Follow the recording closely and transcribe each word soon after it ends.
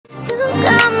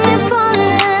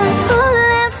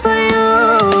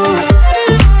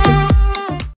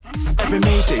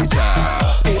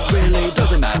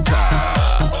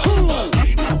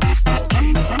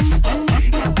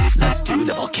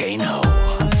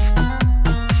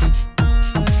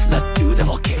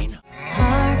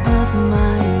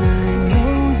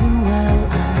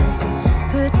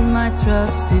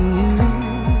trust in you.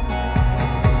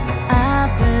 I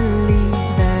believe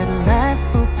that life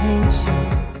will paint you.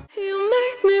 You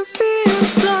make me feel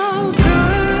so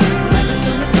good.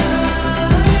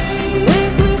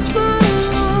 Make me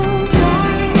smile all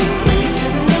night.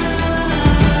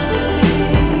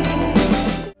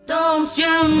 Don't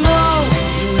you know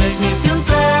you make me feel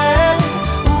bad?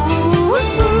 Ooh,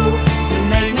 you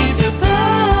make me feel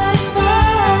bad,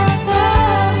 bad,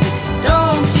 bad.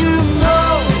 Don't you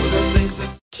know the things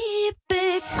that keep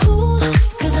it cool?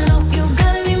 'Cause I know you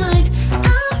gotta be mine.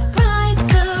 I'll write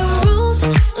the rules.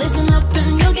 Listen up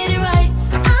and you'll get it right.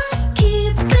 I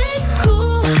keep it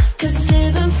cool 'cause it's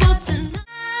living for tonight.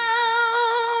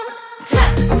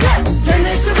 Tap, tap, turn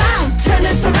this around,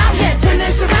 yeah, turn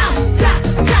this around. Tap,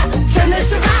 tap, turn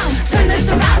this around,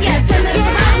 yeah, turn this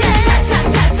around. Yeah, tap, tap,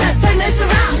 tap, tap, turn this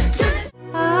around.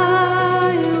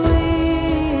 I wish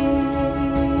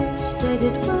that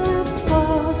it were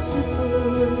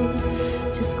possible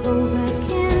to go back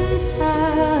in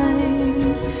time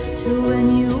to when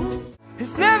you was.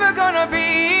 It's never gonna be